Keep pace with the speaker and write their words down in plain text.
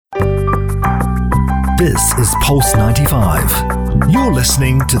This is Pulse 95. You're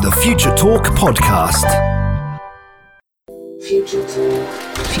listening to the Future Talk podcast.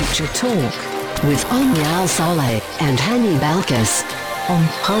 Future Talk with Omnia Saleh and Hani Balkis on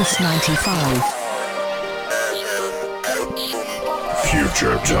Pulse 95.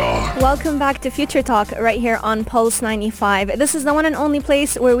 Future Talk. Welcome back to Future Talk right here on Pulse 95. This is the one and only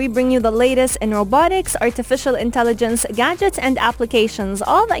place where we bring you the latest in robotics, artificial intelligence, gadgets, and applications.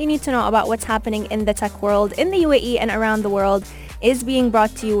 All that you need to know about what's happening in the tech world, in the UAE and around the world, is being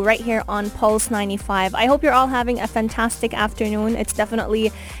brought to you right here on Pulse 95. I hope you're all having a fantastic afternoon. It's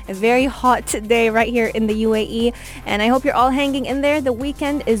definitely a very hot day right here in the UAE, and I hope you're all hanging in there. The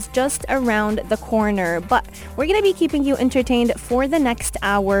weekend is just around the corner, but we're going to be keeping you entertained for the next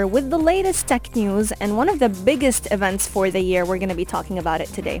hour with the latest tech news and one of the biggest events for the year. We're going to be talking about it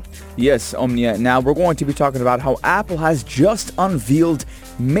today. Yes, Omnia. Now we're going to be talking about how Apple has just unveiled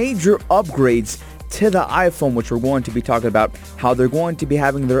major upgrades to the iPhone, which we're going to be talking about how they're going to be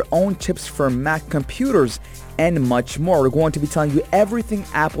having their own chips for Mac computers and much more. We're going to be telling you everything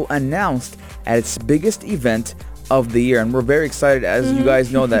Apple announced at its biggest event of the year, and we're very excited. As you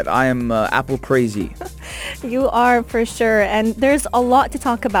guys know that I am Apple crazy. You are, for sure, and there's a lot to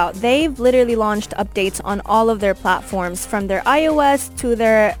talk about. They've literally launched updates on all of their platforms, from their iOS to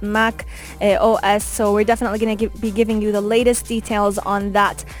their Mac OS, so we're definitely going to be giving you the latest details on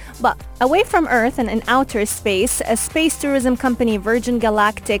that. But away from Earth and in outer space, a space tourism company, Virgin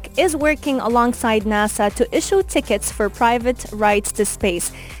Galactic, is working alongside NASA to issue tickets for private rides to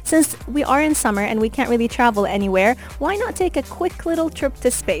space. Since we are in summer and we can't really travel anywhere, why not take a quick little trip to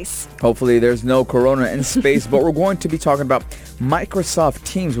space? Hopefully there's no corona in space, but we're going to be talking about Microsoft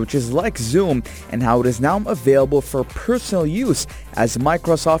Teams, which is like Zoom, and how it is now available for personal use as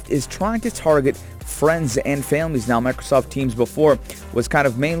Microsoft is trying to target friends and families. Now, Microsoft Teams before was kind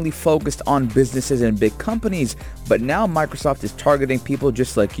of mainly focused on businesses and big companies, but now Microsoft is targeting people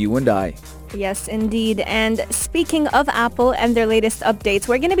just like you and I. Yes, indeed. And speaking of Apple and their latest updates,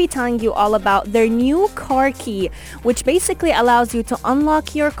 we're going to be telling you all about their new car key, which basically allows you to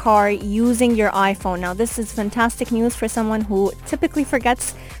unlock your car using your iPhone. Now, this is fantastic news for someone who typically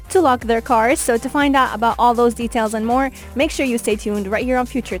forgets to lock their cars. So to find out about all those details and more, make sure you stay tuned right here on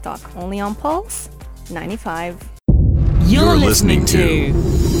Future Talk, only on Pulse 95. You're listening to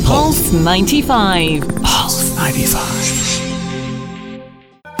Pulse 95. Pulse 95.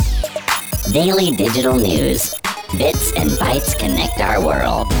 Daily digital news. Bits and bytes connect our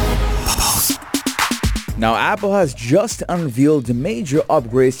world. Now, Apple has just unveiled major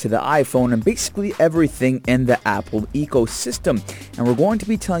upgrades to the iPhone and basically everything in the Apple ecosystem. And we're going to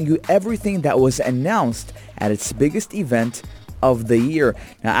be telling you everything that was announced at its biggest event of the year.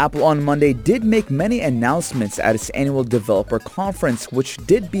 Now, Apple on Monday did make many announcements at its annual developer conference, which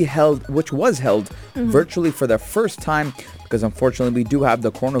was held virtually for the first time, because unfortunately we do have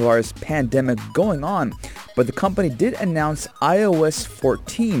the coronavirus pandemic going on. But the company did announce iOS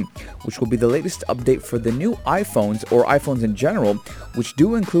 14, which will be the latest update for the new iPhones, or iPhones in general, which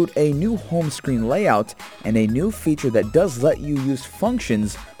do include a new home screen layout and a new feature that does let you use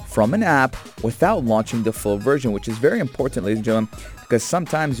functions from an app without launching the full version, which is very important, ladies and gentlemen, because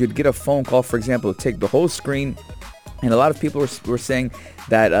sometimes you'd get a phone call, for example, to take the whole screen, and a lot of people were saying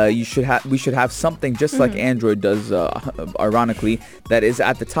that we should have something just like Android does, ironically, that is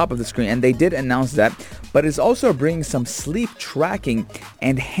at the top of the screen, and they did announce that. But it's also bringing some sleep tracking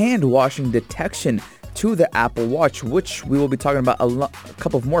and hand washing detection to the Apple Watch, which we will be talking about a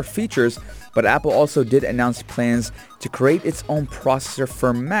couple of more features. But Apple also did announce plans to create its own processor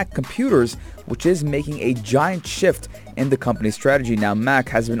for Mac computers, which is making a giant shift in the company's strategy. Now, Mac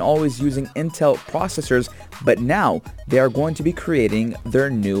has been always using Intel processors, but now they are going to be creating their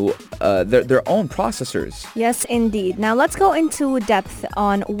new, their own processors. Yes, indeed. Now let's go into depth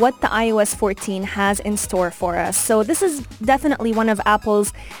on what the iOS 14 has in store for us. So this is definitely one of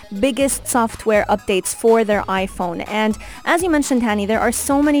Apple's biggest software updates for their iPhone. And as you mentioned, Hani, there are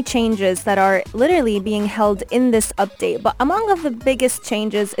so many changes that are literally being held in this update. But among of the biggest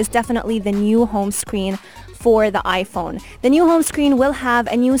changes is definitely the new home screen for the iPhone. The new home screen will have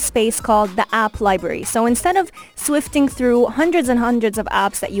a new space called the app library. So instead of swifting through hundreds and hundreds of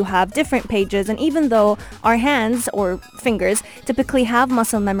apps that you have different pages, and even though our hands or fingers typically have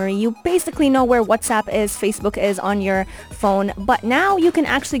muscle memory, you basically know where WhatsApp is, Facebook is on your phone. But now you can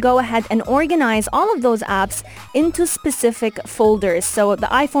actually go ahead and organize all of those apps into specific folders. So the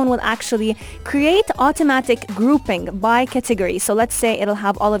iPhone will actually create automatic grouping by category. So let's say it'll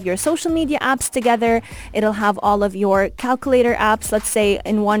have all of your social media apps together. It'll it'll have all of your calculator apps, let's say,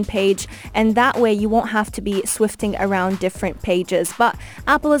 in one page, and that way you won't have to be swifting around different pages. But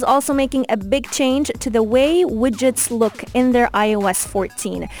Apple is also making a big change to the way widgets look in their iOS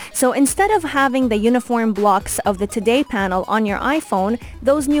 14. So instead of having the uniform blocks of the Today panel on your iPhone,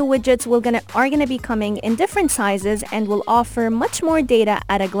 those new widgets are gonna be coming in different sizes and will offer much more data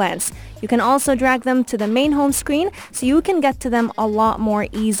at a glance. You can also drag them to the main home screen so you can get to them a lot more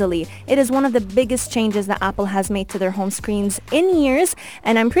easily. It is one of the biggest changes that Apple has made to their home screens in years,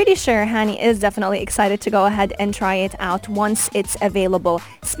 and I'm pretty sure Hani is definitely excited to go ahead and try it out once it's available.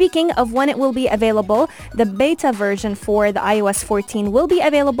 Speaking of when it will be available, the beta version for the iOS 14 will be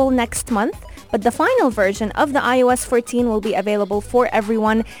available next month, but the final version of the iOS 14 will be available for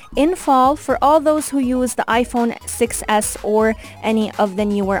everyone in fall for all those who use the iPhone 6s or any of the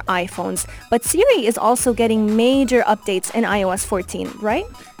newer iPhones. But Siri is also getting major updates in iOS 14, right?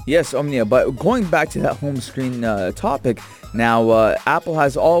 Yes, Omnia, but going back to that home screen topic, now Apple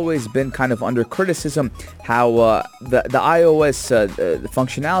has always been kind of under criticism how the iOS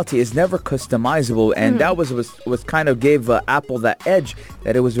functionality is never customizable, and that was kind of gave Apple that edge,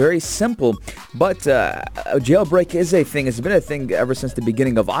 that it was very simple. But jailbreak is a thing. It's been a thing ever since the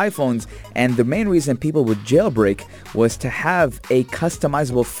beginning of iPhones, and the main reason people would jailbreak was to have a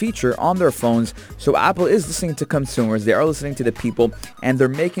customizable feature on their phones. So Apple is listening to consumers. They are listening to the people, and they're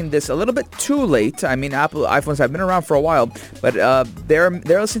making this a little bit too late. I mean, Apple iPhones have been around for a while, but they're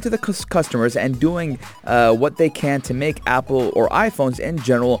listening to the customers and doing what they can to make Apple or iPhones in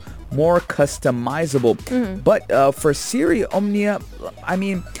general more customizable. But for Siri, Omnia, I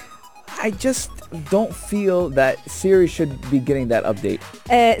mean, I just don't feel that Siri should be getting that update.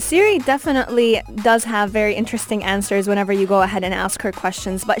 Siri definitely does have very interesting answers whenever you go ahead and ask her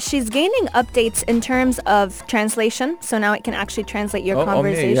questions, but she's gaining updates in terms of translation, so now it can actually translate your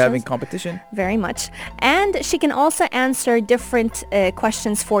conversations. You're having competition. Very much. And she can also answer different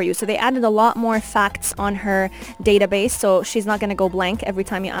questions for you. So they added a lot more facts on her database, so she's not going to go blank every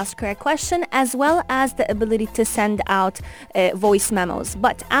time you ask her a question, as well as the ability to send out voice memos.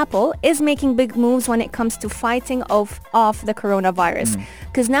 But Apple is making big moves when it comes to fighting off the coronavirus,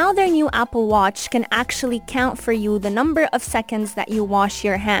 because now their new Apple Watch can actually count for you the number of seconds that you wash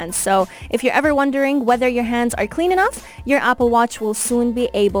your hands. So if you're ever wondering whether your hands are clean enough, your Apple Watch will soon be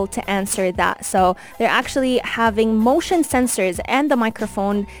able to answer that. So they're actually having motion sensors, and the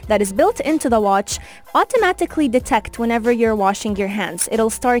microphone that is built into the watch automatically detect whenever you're washing your hands.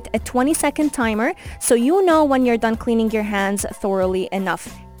 It'll start a 20-second timer, so you know when you're done cleaning your hands thoroughly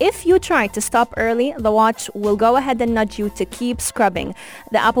enough. If you try to stop early, the watch will go ahead and nudge you to keep scrubbing.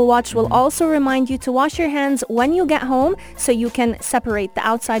 The Apple Watch will also remind you to wash your hands when you get home, so you can separate the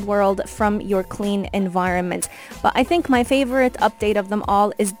outside world from your clean environment. But I think my favorite update of them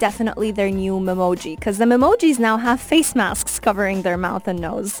all is definitely their new Memoji, because the Memojis now have face masks covering their mouth and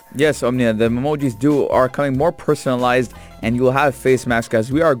nose. Yes, Omnia, the Memojis are coming more personalized, and you'll have face masks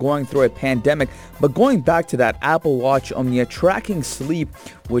as we are going through a pandemic. But going back to that Apple Watch, Omnia, tracking sleep,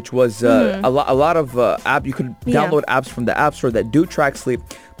 which was a lot of app. You could download apps from the App Store that do track sleep,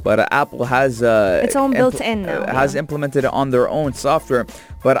 but Apple has its own built-in now. Has implemented it on their own software.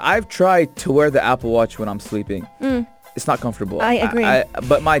 But I've tried to wear the Apple Watch when I'm sleeping. It's not comfortable. I agree.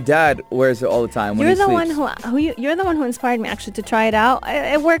 But my dad wears it all the time when he sleeps. You're the one who inspired me actually to try it out.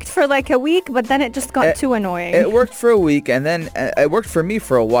 It worked for like a week, but then it just got too annoying. It worked for a week, and then it worked for me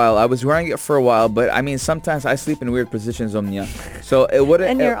for a while. I was wearing it for a while, but I mean, sometimes I sleep in weird positions, Omnia. So it wouldn't.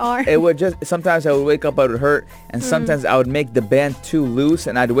 And your arm. It would just, sometimes I would wake up, I would hurt, and sometimes I would make the band too loose,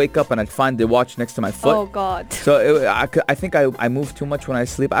 and I'd wake up and I'd find the watch next to my foot. Oh God. So I think I move too much when I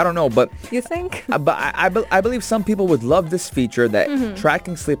sleep. I don't know, but you think? But I believe some people would love this feature, that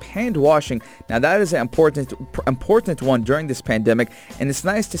tracking sleep, hand washing. Now that is an important one during this pandemic, and it's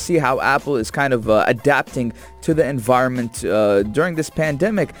nice to see how Apple is kind of adapting to the environment during this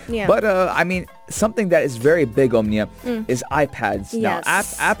pandemic. Yeah. But I mean, something that is very big, Omnia, is iPads. Yes. Now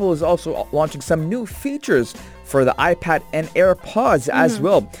Apple is also launching some new features for the iPad and AirPods as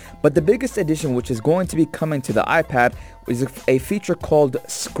well. But the biggest addition, which is going to be coming to the iPad, is a feature called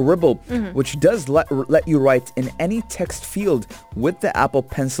Scribble, which does let you write in any text field with the Apple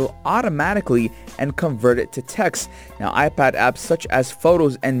Pencil automatically and convert it to text. Now, iPad apps such as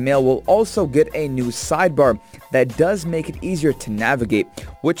Photos and Mail will also get a new sidebar that does make it easier to navigate,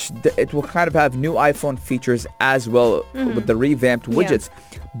 which it will kind of have new iPhone features as well with the revamped widgets.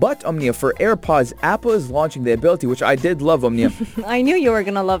 But, Omnia, for AirPods, Apple is launching the ability, which I did love, Omnia. I knew you were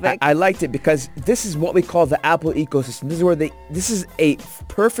going to love it. I liked it because this is what we call the Apple ecosystem. This is this is a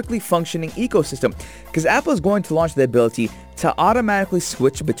perfectly functioning ecosystem, because Apple is going to launch the ability to automatically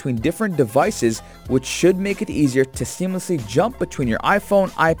switch between different devices, which should make it easier to seamlessly jump between your iPhone,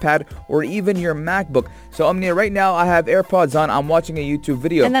 iPad, or even your MacBook. So Omnia, right now I have AirPods on, I'm watching a YouTube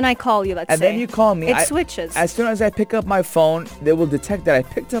video. And then I call you, and then you call me. It switches. As soon as I pick up my phone, they will detect that I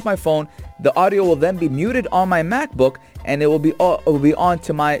picked up my phone. The audio will then be muted on my MacBook, and it will be on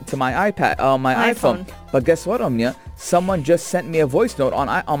to my iPad, my iPhone. But guess what, Omnia? Someone just sent me a voice note on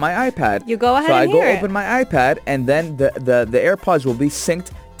my iPad. You go ahead so and I go hear it. open my iPad, and then the AirPods will be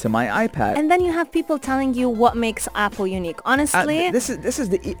synced to my iPad. And then you have people telling you what makes Apple unique. Honestly, this is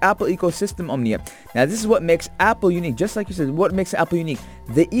the Apple ecosystem, Omnia. Now, this is what makes Apple unique. Just like you said, what makes Apple unique?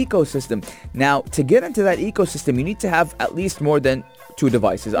 The ecosystem. Now, to get into that ecosystem, you need to have at least more than 2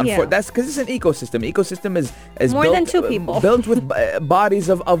 devices. That's because it's an ecosystem. Ecosystem is more built, than 2 people. built with bodies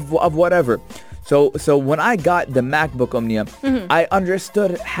of whatever. So when I got the MacBook, Omnia, I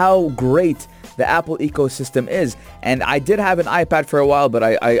understood how great the Apple ecosystem is. And I did have an iPad for a while, but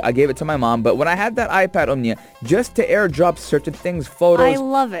I gave it to my mom. But when I had that iPad, Omnia, just to airdrop certain things, photos, I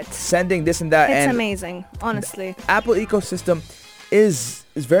love it. sending this and that. It's and amazing, honestly. Apple ecosystem is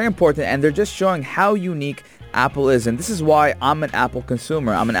very important, and they're just showing how unique Apple is, and this is why I'm an Apple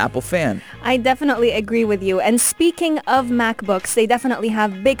consumer. I'm an Apple fan. I definitely agree with you. And speaking of MacBooks, they definitely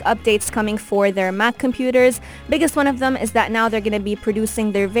have big updates coming for their Mac computers. Biggest one of them is that now they're going to be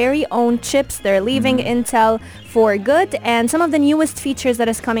producing their very own chips. They're leaving Intel for good, and some of the newest features that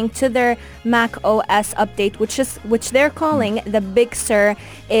is coming to their Mac OS update, which they're calling the Big Sur,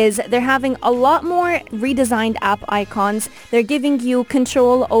 is they're having a lot more redesigned app icons. They're giving you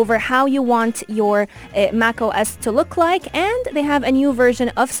control over how you want your Mac OS to look like, and they have a new version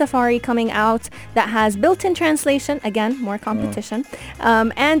of Safari coming out that has built-in translation, again, more competition,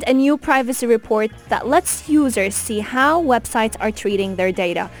 and a new privacy report that lets users see how websites are treating their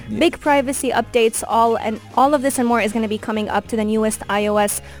data. Big privacy updates, all of this and more is going to be coming up to the newest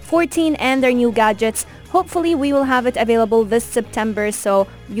iOS 14 and their new gadgets. Hopefully we will have it available this September, so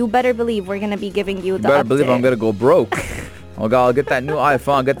you better believe we're going to be giving you the update. Better believe I'm going to go broke. I'll get that new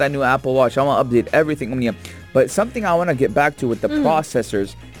iPhone, I'll get that new Apple Watch. I'm going to update everything. But something I want to get back to with the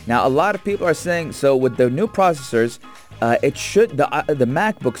processors. Now, a lot of people are saying, so with the new processors, the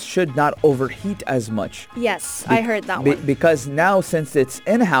MacBooks should not overheat as much. Yes, I heard that one. Because now, since it's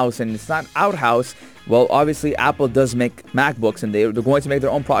in-house and it's not out-house, well, obviously Apple does make MacBooks, and they're going to make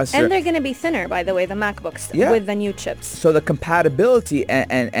their own processor. And they're going to be thinner, by the way, the MacBooks, with the new chips. So the compatibility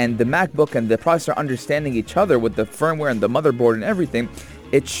and the MacBook and the processor understanding each other with the firmware and the motherboard and everything,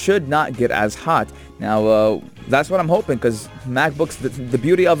 it should not get as hot. Now, that's what I'm hoping, because MacBooks, the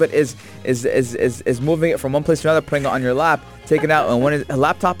beauty of it is moving it from one place to another, putting it on your lap, taking it out, and when a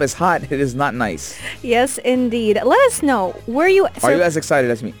laptop is hot, it is not nice. Yes, indeed. Let us know, are you as excited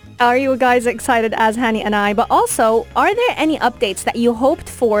as me? Are you guys excited as Hani and I? But also, are there any updates that you hoped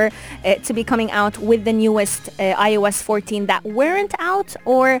for to be coming out with the newest iOS 14 that weren't out?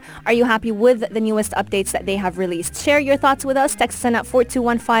 Or are you happy with the newest updates that they have released? Share your thoughts with us. Text us in at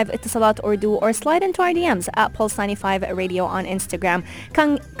 4215 Itisalat Urdu, or slide into our DMs at Pulse95 Radio on Instagram.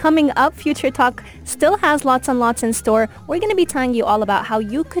 Coming up, Future Talk still has lots and lots in store. We're going to be telling you all about how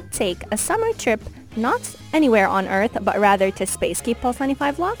you could take a summer trip not anywhere on Earth, but rather to space. Keep Pulse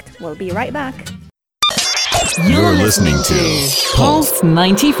 95 locked. We'll be right back. You're listening to Pulse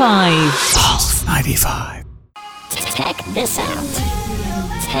 95. Pulse 95. Check this out.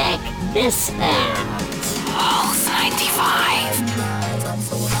 Check this out. Pulse 95.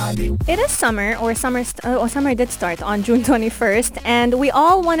 It is summer, or summer did start on June 21st, and we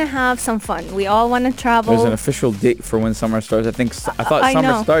all want to have some fun. We all want to travel. There's an official date for when summer starts. I thought I summer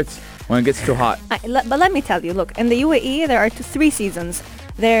know. starts when it gets too hot. But let me tell you, look, in the UAE, there are 3 seasons.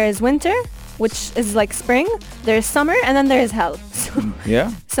 There's winter, which is like spring. There's summer, and then there's hell.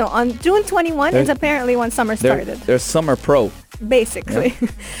 Yeah? So on June 21 is apparently when summer started. There's summer pro. Basically.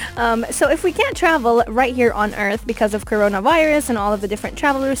 Yeah. So if we can't travel right here on Earth because of coronavirus and all of the different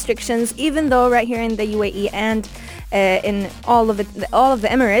travel restrictions, even though right here in the UAE and in all of the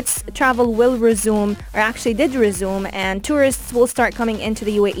Emirates, travel will resume, or actually did resume, and tourists will start coming into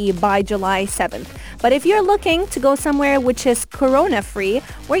the UAE by July 7th. But if you're looking to go somewhere which is corona-free,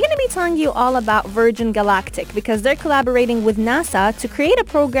 we're going to be telling you all about Virgin Galactic, because they're collaborating with NASA to create a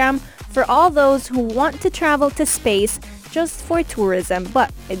program for all those who want to travel to space just for tourism, but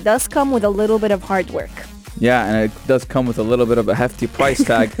it does come with a little bit of hard work. Yeah, and it does come with a little bit of a hefty price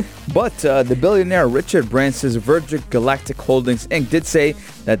tag. But the billionaire Richard Branson's Virgin Galactic Holdings Inc. did say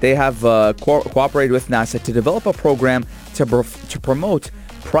that they have cooperated with NASA to develop a program to promote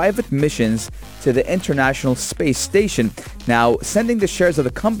private missions to the International Space Station, now sending the shares of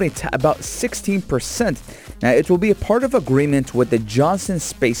the company to about 16%. Now, it will be a part of agreement with the Johnson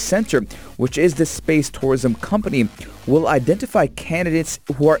Space Center, which is the space tourism company, will identify candidates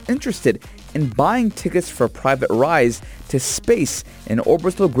who are interested in buying tickets for private rides to space in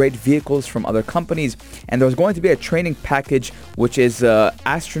orbital-grade vehicles from other companies. And there's going to be a training package, which is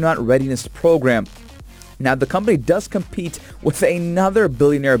astronaut readiness program. Now, the company does compete with another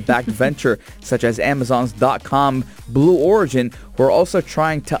billionaire-backed venture, such as Amazon's .com, Blue Origin, who are also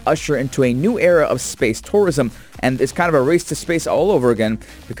trying to usher into a new era of space tourism. And it's kind of a race to space all over again,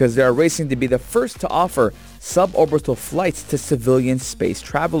 because they are racing to be the first to offer suborbital flights to civilian space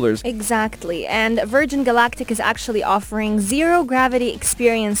travelers. Exactly. And Virgin Galactic is actually offering zero-gravity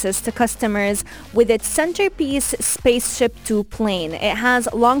experiences to customers with its Centerpiece Spaceship 2 plane. It has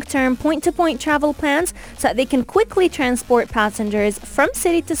long-term point-to-point travel plans so that they can quickly transport passengers from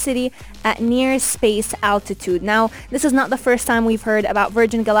city to city at near space altitude. Now, this is not the first time we've heard about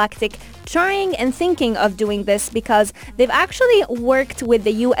Virgin Galactic trying and thinking of doing this, because they've actually worked with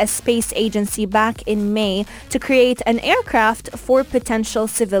the U.S. Space Agency back in May to create an aircraft for potential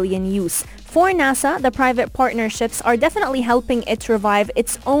civilian use. For NASA, the private partnerships are definitely helping it revive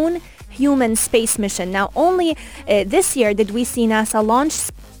its own human space mission. Now, only this year did we see NASA launch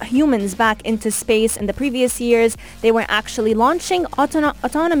humans back into space. In the previous years, they were actually launching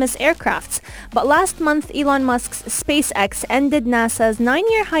autonomous aircrafts. But last month, Elon Musk's SpaceX ended NASA's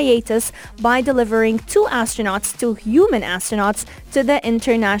 9-year hiatus by delivering 2 astronauts, 2 human astronauts, to the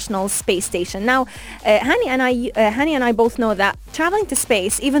International Space Station. Now, Hani and I both know that traveling to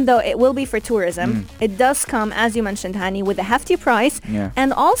space, even though it will be for tourism, it does come, as you mentioned, Hani, with a hefty price,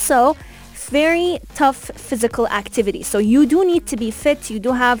 and also very tough physical activity. So you do need to be fit. You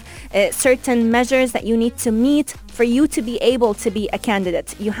do have certain measures that you need to meet for you to be able to be a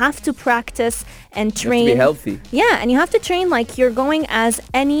candidate. You have to practice and train. You have to be healthy. Yeah, and you have to train like you're going as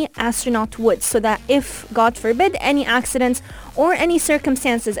any astronaut would, so that if, God forbid, any accidents or any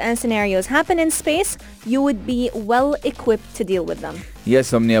circumstances and scenarios happen in space, you would be well equipped to deal with them.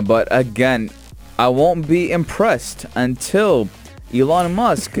 Yes, Omnia, but again, I won't be impressed until Elon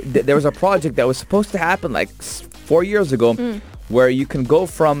Musk, there was a project that was supposed to happen like 4 years ago where you can go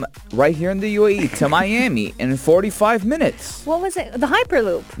from right here in the UAE to Miami in 45 minutes. What was it? The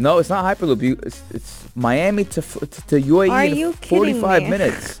Hyperloop? No, it's not Hyperloop. It's Miami to UAE in 45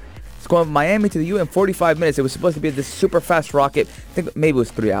 minutes. It's going from Miami to the UAE in 45 minutes. It was supposed to be this super fast rocket. I think maybe it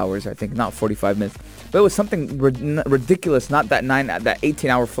was 3 hours, I think, not 45 minutes. But it was something ridiculous, not that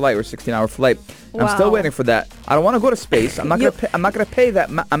 18-hour flight or 16-hour flight. Wow. I'm still waiting for that. I don't want to go to space. I'm not gonna pay that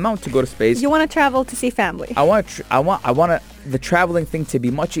amount to go to space. You want to travel to see family. I want the traveling thing to be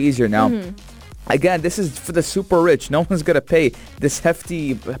much easier now. Again, this is for the super rich. No one's gonna pay this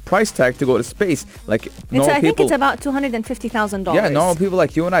hefty price tag to go to space. Like normal I think it's about $250,000. Yeah, normal people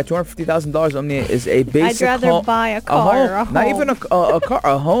like you and I, $250,000 Omnia is a basic. I'd rather buy a car, a home. Not even a car,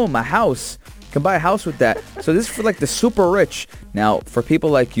 a home, a house. You can buy a house with that. So this is for like the super rich. Now, for people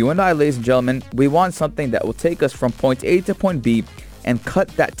like you and I, ladies and gentlemen, we want something that will take us from point A to point B and cut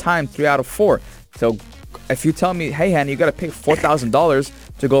that time 3 out of 4. So if you tell me, hey, Hannah, you got to pay $4,000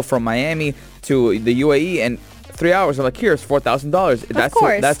 to go from Miami to the UAE in 3 hours, I'm like, here's $4,000.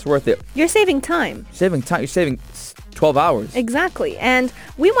 That's worth it. You're saving time. You're saving 12 hours. Exactly. And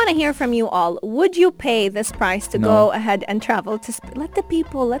we want to hear from you all. Would you pay this price to go ahead and travel to let the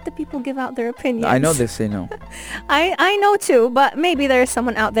people give out their opinions? I know they say no. I know too, but maybe there's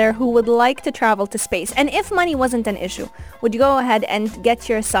someone out there who would like to travel to space. And if money wasn't an issue, would you go ahead and get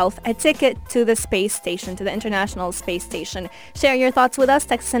yourself a ticket to the space station, to the International Space Station? Share your thoughts with us.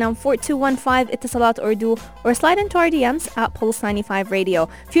 Text in on 4215 Etisalat Urdu, or slide into our DMs at Pulse 95 Radio.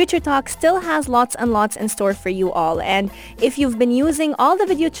 Future Talk still has lots and lots in store for you all. And if you've been using all the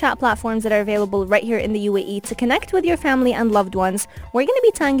video chat platforms that are available right here in the UAE to connect with your family and loved ones, we're going to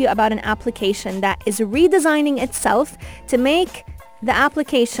be telling you about an application that is redesigning itself to make the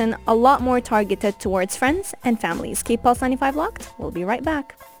application a lot more targeted towards friends and families. Keep Pulse 95 locked. We'll be right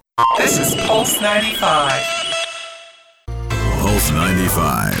back. This is Pulse 95. Pulse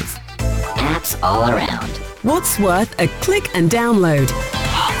 95. Apps all around. What's worth a click and download?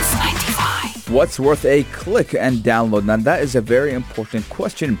 Pulse 95. What's worth a click and download? Now, that is a very important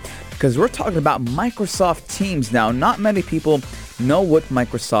question because we're talking about Microsoft Teams. Now, not many people know what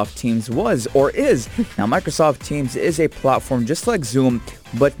Microsoft Teams was or is. Now, Microsoft Teams is a platform just like Zoom,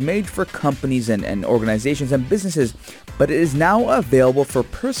 but made for companies and organizations and businesses. but it is now available for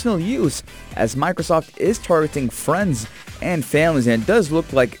personal use as Microsoft is targeting friends and families, and it does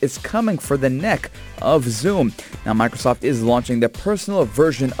look like it's coming for the neck of Zoom. Now, Microsoft is launching the personal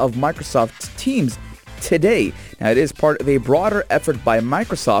version of Microsoft Teams today. Now, it is part of a broader effort by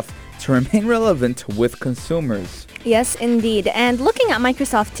Microsoft to remain relevant with consumers. Yes, indeed. And looking at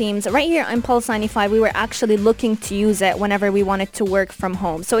Microsoft Teams, right here on Pulse 95, we were actually looking to use it whenever we wanted to work from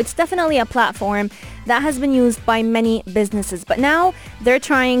home. So it's definitely a platform that has been used by many businesses. But now they're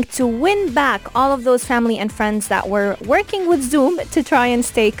trying to win back all of those family and friends that were working with Zoom to try and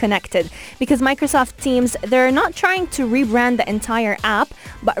stay connected. Because Microsoft Teams, they're not trying to rebrand the entire app,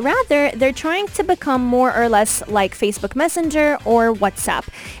 but rather they're trying to become more or less like Facebook Messenger or WhatsApp.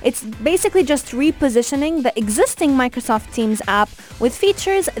 It's basically just repositioning the existing Microsoft Teams app with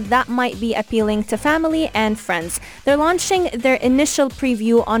features that might be appealing to family and friends. They're launching their initial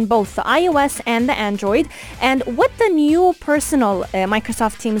preview on both the iOS and the Android, and what the new personal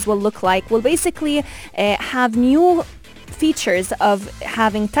Microsoft Teams will look like will basically have new features of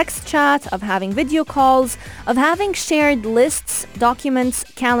having text chat, of having video calls, of having shared lists, documents,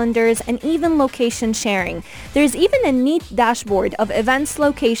 calendars, and even location sharing. There's even a neat dashboard of events,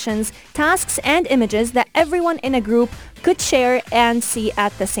 locations, tasks, and images that everyone in a group could share and see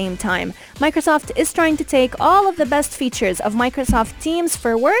at the same time. Microsoft is trying to take all of the best features of Microsoft Teams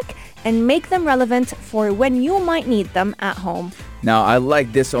for work and make them relevant for when you might need them at home. Now, I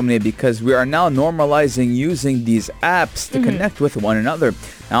like this, Omnia, because we are now normalizing using these apps to connect with one another.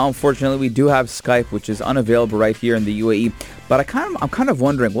 Now, unfortunately, we do have Skype, which is unavailable right here in the UAE. But I'm kind of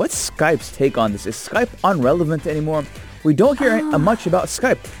wondering, what's Skype's take on this? Is Skype unrelevant anymore? We don't hear much about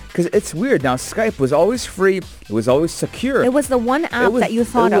Skype because it's weird. Now, Skype was always free. It was always secure. It was the one app that you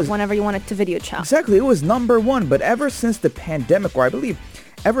thought of whenever you wanted to video chat. Exactly. It was number one. But ever since the pandemic, or I believe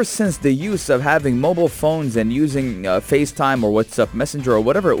ever since the use of having mobile phones and using FaceTime or WhatsApp Messenger or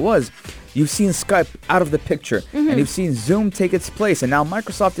whatever it was, you've seen Skype out of the picture. And you've seen Zoom take its place. And now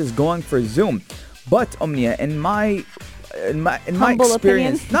Microsoft is going for Zoom. But, Omnia, in my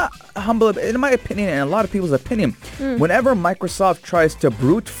experience, not humble, in my opinion and a lot of people's opinion, whenever Microsoft tries to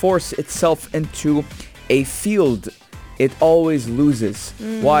brute force itself into a field, it always loses.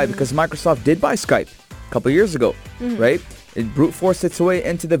 Why? Because Microsoft did buy Skype a couple years ago, right? It brute forced its way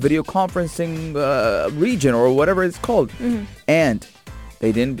into the video conferencing region or whatever it's called, and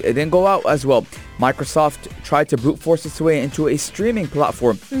it didn't go out as well. Microsoft tried to brute force its way into a streaming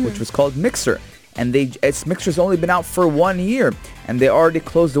platform, which was called Mixer. And Mixer's only been out for 1 year, and they already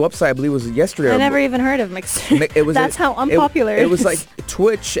closed the website. I believe it was yesterday. I never even heard of Mixer. That's how unpopular it was. Like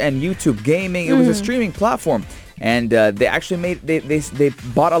Twitch and YouTube gaming. It was a streaming platform, and they actually they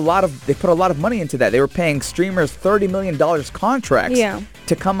put a lot of money into that. They were paying streamers $30 million contracts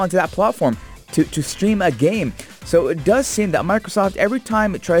to come onto that platform to stream a game. So it does seem that Microsoft, every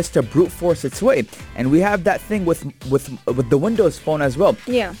time it tries to brute force its way, and we have that thing with the Windows Phone as well.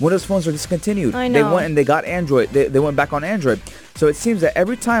 Yeah. Windows phones are discontinued. I know. They went and they got Android. They went back on Android. So it seems that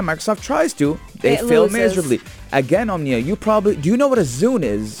every time Microsoft tries to, they fail miserably. Again, Omnia, do you know what a Zune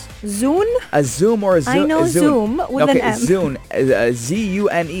is? Zune? A Zoom or a Zune? I know Zoom with an M. Zune,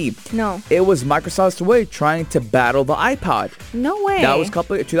 Z-U-N-E. No. It was Microsoft's way trying to battle the iPod. No way. That was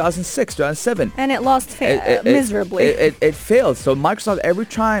 2006, 2007. And it lost miserably. It failed. So Microsoft, every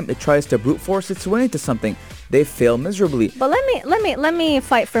time it tries to brute force its way into something, they fail miserably. But let me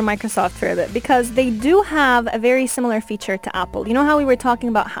fight for Microsoft for a bit, because they do have a very similar feature to Apple. You know how we were talking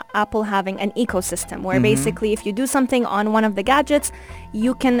about Apple having an ecosystem where basically if you do something on one of the gadgets,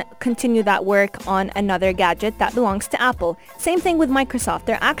 you can continue that work on another gadget that belongs to Apple. Same thing with Microsoft.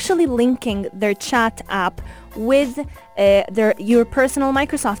 They're actually linking their chat app with your personal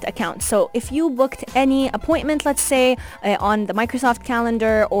Microsoft account. So if you booked any appointment, let's say on the Microsoft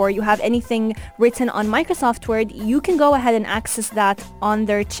calendar, or you have anything written on Microsoft Word, you can go ahead and access that on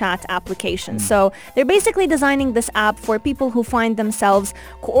their chat application. So they're basically designing this app for people who find themselves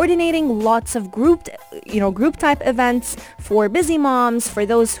coordinating lots of group type events, for busy moms, for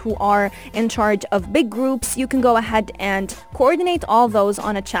those who are in charge of big groups. You can go ahead and coordinate all those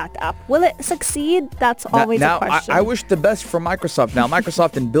on a chat app. Will it succeed? That's always a question. I wish the best for Microsoft. Now,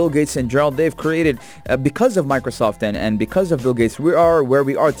 Microsoft and Bill Gates in general, they've created, because of Microsoft and because of Bill Gates, we are where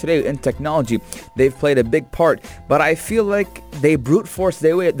we are today in technology. They've played a big part. But I feel like they brute force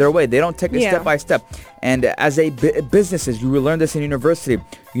their way. They don't take it step by step. And as businesses, you will learn this in university.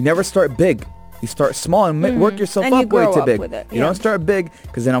 You never start big. You start small and work yourself and up way to big. With it. You don't start big,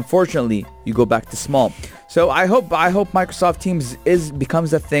 because then unfortunately you go back to small. So I hope Microsoft Teams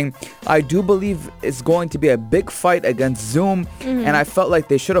becomes a thing. I do believe it's going to be a big fight against Zoom, and I felt like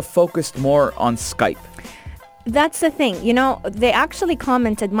they should have focused more on Skype. That's the thing. You know, they actually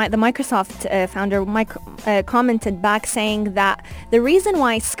commented, the Microsoft founder commented back saying that the reason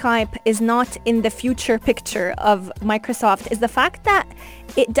why Skype is not in the future picture of Microsoft is the fact that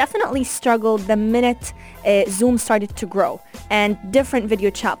it definitely struggled the minute Zoom started to grow and different video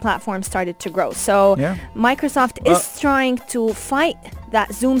chat platforms started to grow. So Microsoft is trying to fight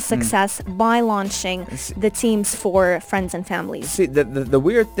that Zoom success by launching the Teams for friends and families. See, the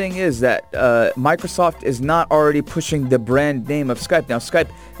weird thing is that Microsoft is not already pushing the brand name of Skype. Now, Skype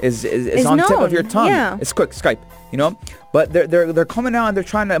is on the tip of your tongue. Yeah. It's quick, Skype, you know? But they're coming out and they're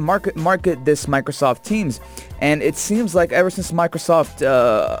trying to market this Microsoft Teams. And it seems like ever since Microsoft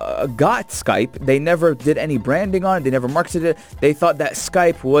got Skype, they never did any branding on it. They never marketed it. They thought that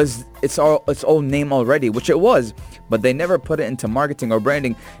Skype was its own name already, which it was. But they never put it into marketing or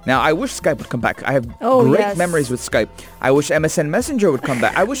branding. Now, I wish Skype would come back. I have great memories with Skype. I wish MSN Messenger would come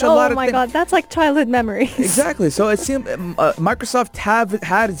back. I wish a lot of things. Oh my God, that's like childhood memories. Exactly. So it seemed Microsoft have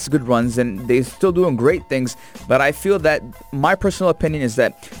had its good runs and they're still doing great things. But I feel that my personal opinion is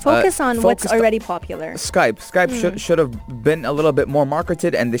that focus on what's already popular. Skype should have been a little bit more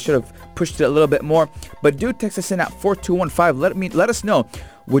marketed and they should have pushed it a little bit more. But do text us in at 4215. Let us know.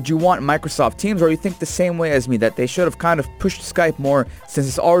 Would you want Microsoft Teams, or you think the same way as me that they should have kind of pushed Skype more since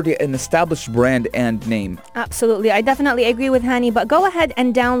it's already an established brand and name? Absolutely. I definitely agree with Hani, but go ahead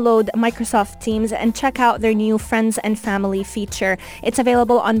and download Microsoft Teams and check out their new Friends and Family feature. It's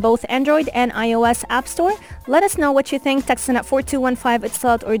available on both Android and iOS App Store. Let us know what you think. Text in at 4215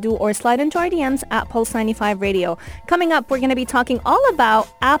 Etisalat Urdu or slide into our DMs at Pulse95 Radio. Coming up, we're going to be talking all about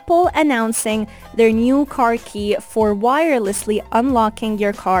Apple announcing their new car key for wirelessly unlocking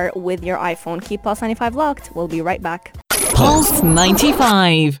your car with your iPhone. Keep Pulse 95 locked. We'll be right back. Pulse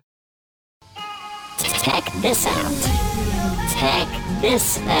 95. Check this out. Check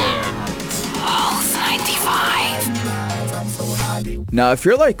this out. Pulse 95. Now, if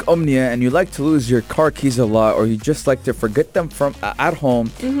you're like Omnia and you like to lose your car keys a lot, or you just like to forget them from at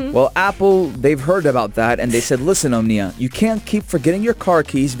home, well, Apple, they've heard about that and they said, listen, Omnia, you can't keep forgetting your car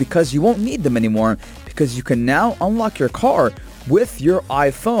keys because you won't need them anymore, because you can now unlock your car with your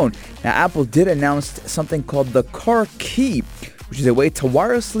iPhone. Now, Apple did announce something called the Car Key, which is a way to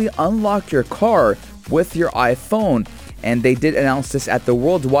wirelessly unlock your car with your iPhone. And they did announce this at the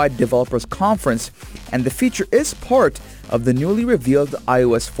Worldwide Developers Conference. And the feature is part of the newly revealed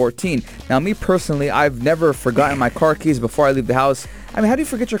iOS 14. Now, me personally, I've never forgotten my car keys before I leave the house. I mean, how do you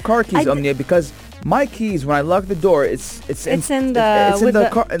forget your car keys, Omnia? Because my keys, when I lock the door, it's in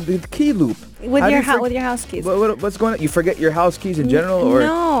the key loop. With your house keys. What's going on? You forget your house keys in general, or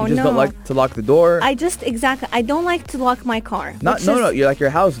you just don't like to lock the door? I don't like to lock my car. You like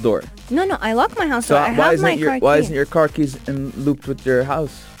your house door. No, I lock my house door. I why have my car key. Why isn't your car keys looped with your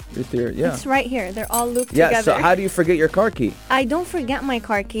house? It's right here. They're all looped together. Yeah, so how do you forget your car key? I don't forget my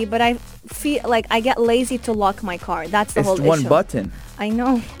car key, but I feel like I get lazy to lock my car. That's the whole issue. It's one button. I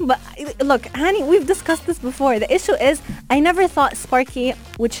know, but look, Hani, we've discussed this before. The issue is I never thought Sparky,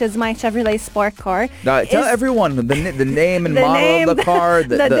 which is my Chevrolet Spark car. Tell everyone the name and model of the car,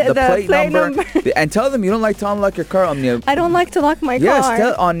 the plate number. And tell them you don't like to unlock your car, Omnia. I don't like to lock my car. Yes,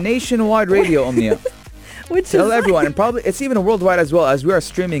 tell on nationwide radio, Omnia. Tell everyone, and probably it's even worldwide as well, as we are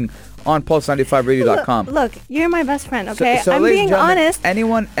streaming on Pulse95radio.com. Look, you're my best friend, okay? So I'm being honest.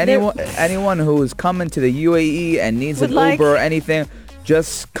 Anyone who's coming to the UAE and needs an Uber or anything,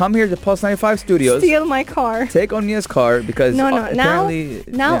 just come here to Pulse 95 Studios. Steal my car. Take Omnia's car because apparently...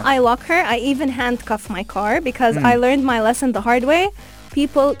 Now I lock her. I even handcuff my car because I learned my lesson the hard way.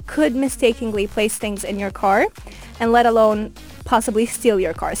 People could mistakenly place things in your car and let alone possibly steal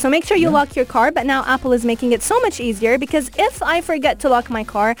your car. So make sure you lock your car, but now Apple is making it so much easier because if I forget to lock my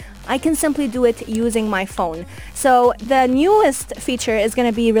car, I can simply do it using my phone. So the newest feature is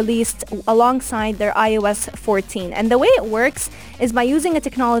going to be released alongside their iOS 14. And the way it works is by using a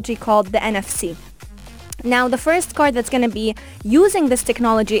technology called the NFC. Now, the first car that's going to be using this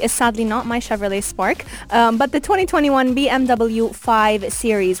technology is sadly not my Chevrolet Spark, but the 2021 BMW 5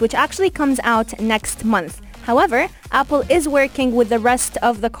 Series, which actually comes out next month. However, Apple is working with the rest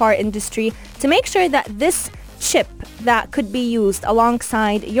of the car industry to make sure that this chip that could be used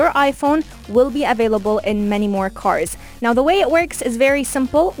alongside your iPhone will be available in many more cars. Now, the way it works is very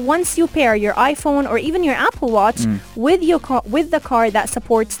simple. Once you pair your iPhone or even your Apple Watch with the car that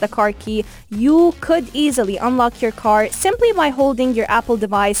supports the car key, you could easily unlock your car simply by holding your Apple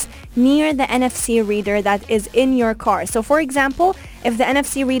device near the NFC reader that is in your car. So, for example, If the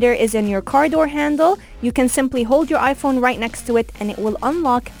NFC reader is in your car door handle, you can simply hold your iPhone right next to it and it will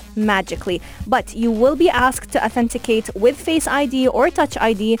unlock magically. But you will be asked to authenticate with Face ID or Touch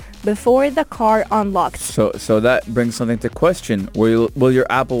ID before the car unlocks. So that brings something to question. Will your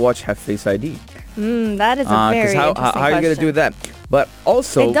Apple Watch have Face ID? That is a very how interesting are you going to question. do that? But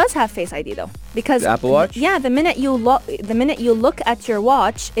also... It does have Face ID though, because The Apple Watch? Yeah, the minute you look at your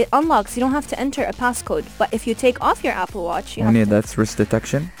watch, it unlocks. You don't have to enter a passcode. But if you take off your Apple Watch, you have to... that's wrist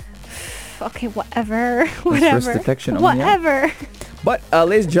detection. Okay, whatever, That's whatever, wrist detection. whatever. But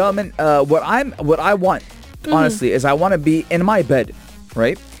ladies and gentlemen, what I want, honestly, is I want to be in my bed,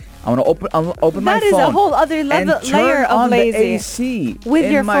 right? I want to open my That is phone. a whole other level, and turn layer of on lazy. the AC With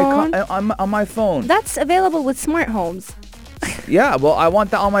in your my phone? on my phone. That's available with smart homes. Yeah, well, I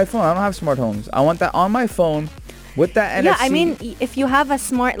want that on my phone. I don't have smart homes. I want that on my phone with that NFC. Yeah, I mean, if you have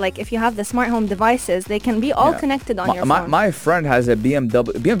if you have the smart home devices, they can be all Yeah. connected on your phone. My friend has a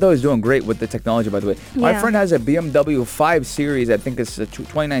BMW. BMW is doing great with the technology, by the way. My Yeah. friend has a BMW 5 Series. I think it's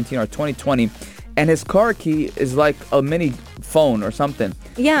 2019 or 2020. And his car key is like a mini phone or something.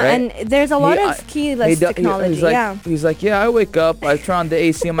 Yeah, right? and there's a lot of keyless technology. He's like, I wake up, I turn on the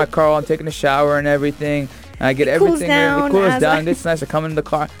AC in my car, I'm taking a shower and everything. And I get cools everything. down It cools as down. I- It's nice. I come in the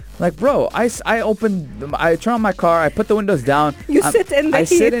car. Like, bro, I turn on my car. I put the windows down. You sit in the I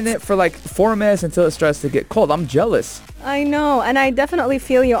sit heat. in it for like 4 minutes until it starts to get cold. I'm jealous. I know, and I definitely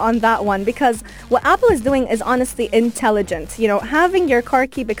feel you on that one, because what Apple is doing is honestly intelligent. You know, having your car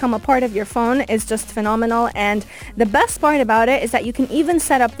key become a part of your phone is just phenomenal, and the best part about it is that you can even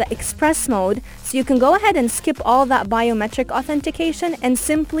set up the express mode, so you can go ahead and skip all that biometric authentication and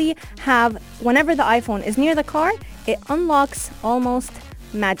simply have, whenever the iPhone is near the car, it unlocks almost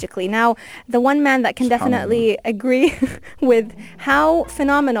magically. Now, the one man that can definitely agree with how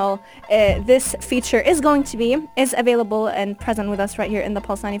phenomenal this feature is going to be is available and present with us right here in the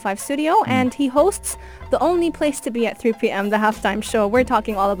Pulse 95 studio, and he hosts the only place to be at 3 p.m., the halftime show. We're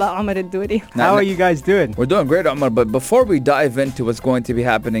talking all about Omar Al-Douri. How are you guys doing? We're doing great, Omar. But before we dive into what's going to be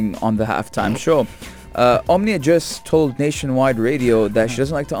happening on the halftime show, Omnia just told Nationwide Radio that she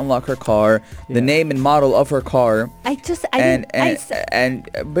doesn't like to unlock her car, the name and model of her car, and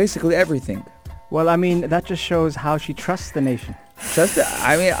basically everything. Well, I mean, that just shows how she trusts the nation.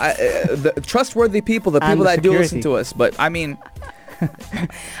 The trustworthy people, the And people the that do listen security. to us. But I mean,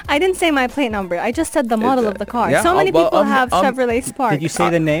 I didn't say my plate number. I just said the model of the car. yeah, So many well, people have Chevrolet Spark. Did you say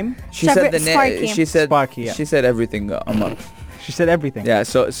the name? she said the Sparky. name. She said Sparky, yeah. She said everything. She said everything. Yeah.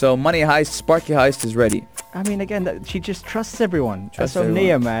 So Money Heist, Sparky Heist is ready. I mean, again, she just trusts everyone. Trust That's everyone,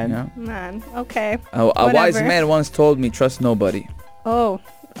 Omnia, man. yeah. Man, okay. A wise Whatever. man once told me, trust nobody. Oh,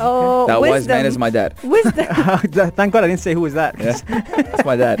 That wisdom. wise man is my dad. Wisdom. Thank God I didn't say who was that. Yeah. That's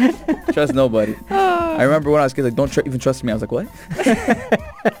my dad. Trust nobody. I remember when I was a kid, like, don't even trust me. I was like, what?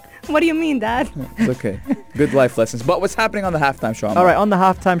 What do you mean, Dad? It's okay. Good life lessons. But what's happening on the halftime show? All right, on the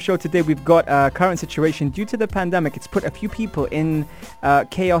halftime show today, we've got current situation. Due to the pandemic, it's put a few people in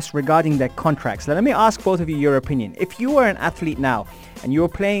chaos regarding their contracts. Now, let me ask both of you your opinion. If you were an athlete now and you're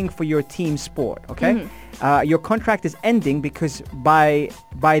playing for your team sport, okay? Your contract is ending because by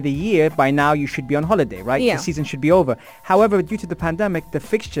now you should be on holiday, right? Yeah. The season should be over. However, due to the pandemic, the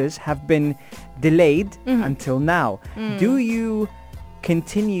fixtures have been delayed until now. Do you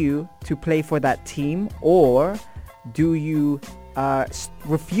continue to play for that team, or do you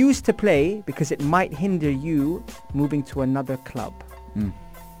refuse to play because it might hinder you moving to another club?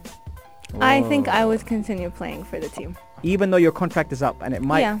 I think I would continue playing for the team. Even though your contract is up and it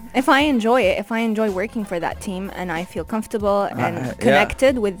might... Yeah, if I enjoy it, if I enjoy working for that team and I feel comfortable and yeah.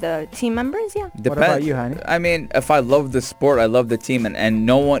 connected with the team members, yeah. What about you, Hani? I mean, if I love the sport, I love the team, and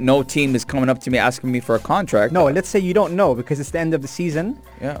no team is coming up to me asking me for a contract. No, let's say you don't know because it's the end of the season.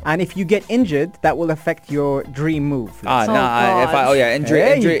 Yeah. And if you get injured, that will affect your dream move.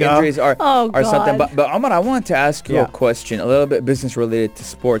 Injuries are something. God. But Omar, I want to ask you Yeah. a question, a little bit business related to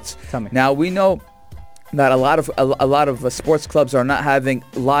sports. Tell me. Now we know that a lot of sports clubs are not having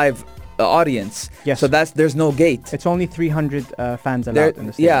live audience. Yes. So there's no gate. It's only 300 fans There- allowed in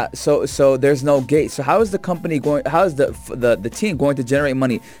the stadium. yeah, so there's no gate. So how is the company going? How is the team going to generate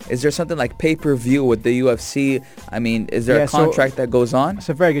money? Is there something like pay-per-view with the UFC? I mean, is there Yeah, a so- contract that goes on? It's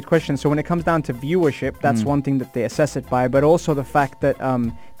a very good question. So when it comes down to viewership, that's one thing that they assess it by, but also the fact that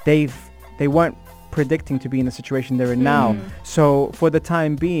they weren't predicting to be in the situation they're in now. So for the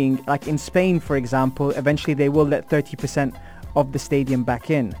time being, like in Spain, for example, eventually they will let 30% of the stadium back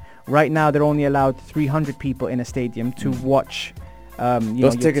in. Right now, they're only allowed 300 people in a stadium to watch.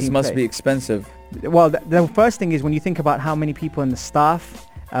 Those tickets must be expensive. Well, the first thing is when you think about how many people in the staff,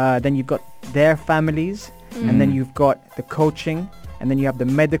 then you've got their families, and then you've got the coaching, and then you have the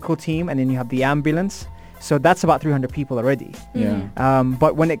medical team, and then you have the ambulance. So that's about 300 people already. Yeah.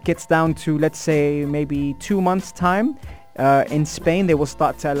 But when it gets down to, let's say, maybe 2 months' time, in Spain, they will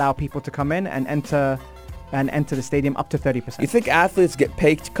start to allow people to come in and enter the stadium up to 30%. You think athletes get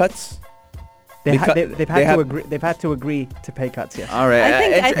pay cuts? They've had to agree to pay cuts. Yes. All right.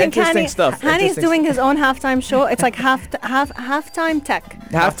 I think interesting stuff. Hani's doing his own halftime show. It's like halftime tech.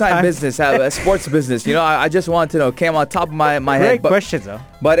 Halftime business, sports business. You know, I just wanted to know. Came on top of my head. Great questions, though.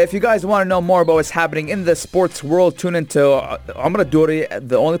 But if you guys want to know more about what's happening in the sports world, tune into Amra Duri,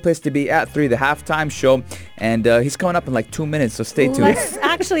 the only place to be at 3, the halftime show. And he's coming up in like 2 minutes, so stay tuned.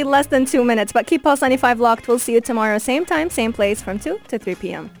 Actually, less than 2 minutes. But keep Pulse 95 locked. We'll see you tomorrow, same time, same place, from 2 to 3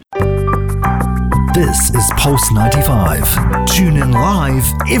 p.m. This is Pulse 95. Tune in live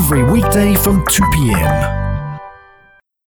every weekday from 2 p.m.